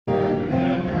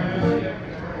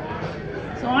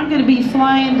going to be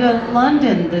flying to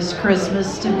London this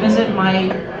Christmas to visit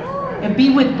and be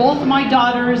with both my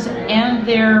daughters and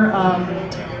their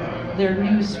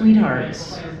new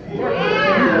sweethearts.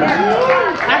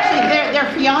 Actually, they're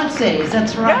fiancés.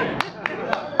 That's right.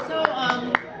 So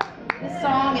this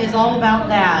song is all about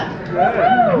that.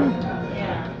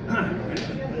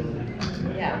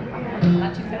 Yeah.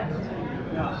 Not too fast.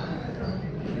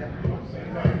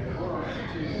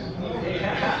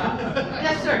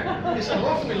 Yes, sir. It's an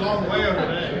awfully long way over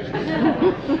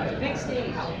there. Big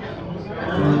stage.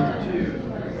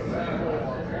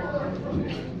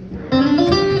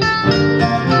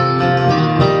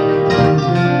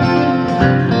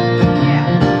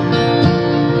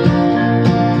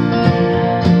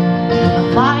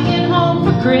 I'm flying home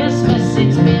for Christmas.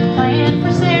 It's been planned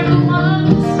for several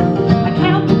months. I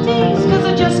count the days because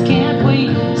I just can't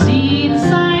wait. See the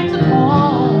signs of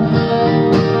home.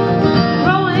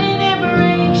 Growing ever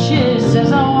anxious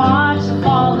as I watch the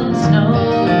falling snow.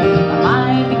 My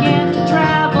mind began to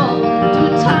travel to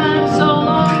a time so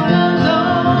long ago.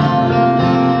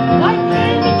 White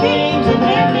candy canes and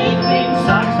handmade things,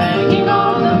 socks hanging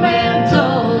on the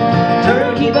mantle,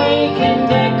 turkey bacon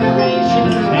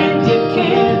decorations and dip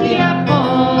candy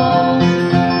apples.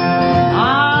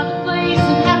 Ah, the place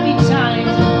and happy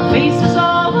times, our faces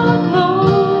all aglow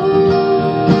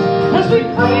as we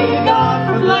pray to God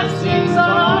for blessings on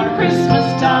our Christmas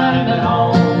time at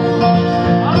home.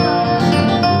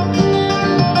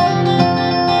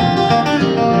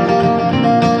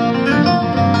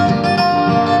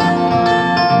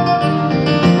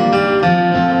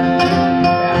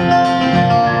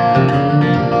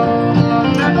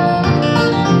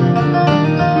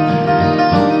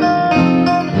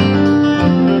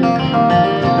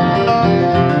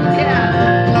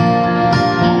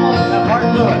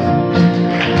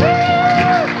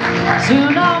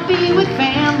 Soon I'll be with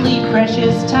family,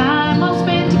 precious time I'll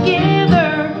spend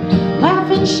together,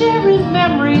 laughing, sharing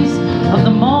memories of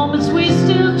the moments we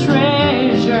still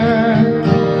treasure.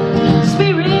 The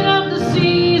spirit of the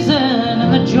season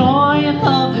and the joy and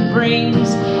love it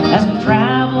brings as we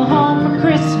travel home for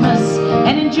Christmas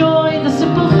and enjoy the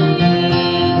simple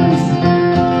things.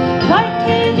 Like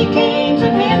candy canes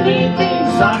and handmade things,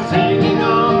 socks hanging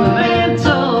on the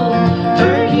mantle,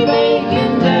 turkey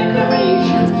bacon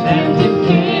decorations and dip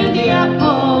candy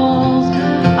apples.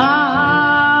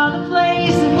 Ah, the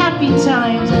place and happy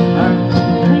times, our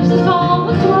faces all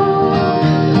aglow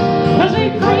as we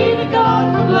pray to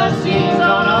God for blessings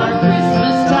on our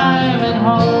Christmas time at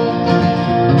home.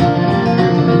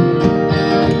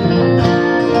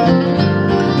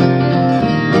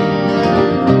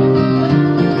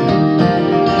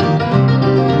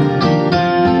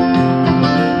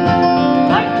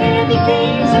 Like candy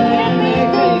canes and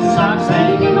handmade things, socks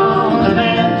hanging on the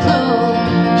mantle,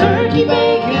 turkey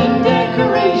bacon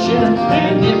decorations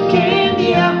and dip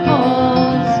candy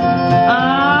apples.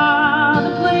 Ah,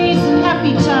 the place and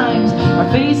happy times, our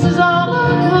faces all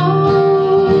aglow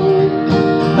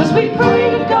as we pray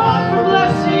to God for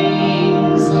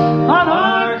blessings on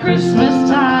our Christmas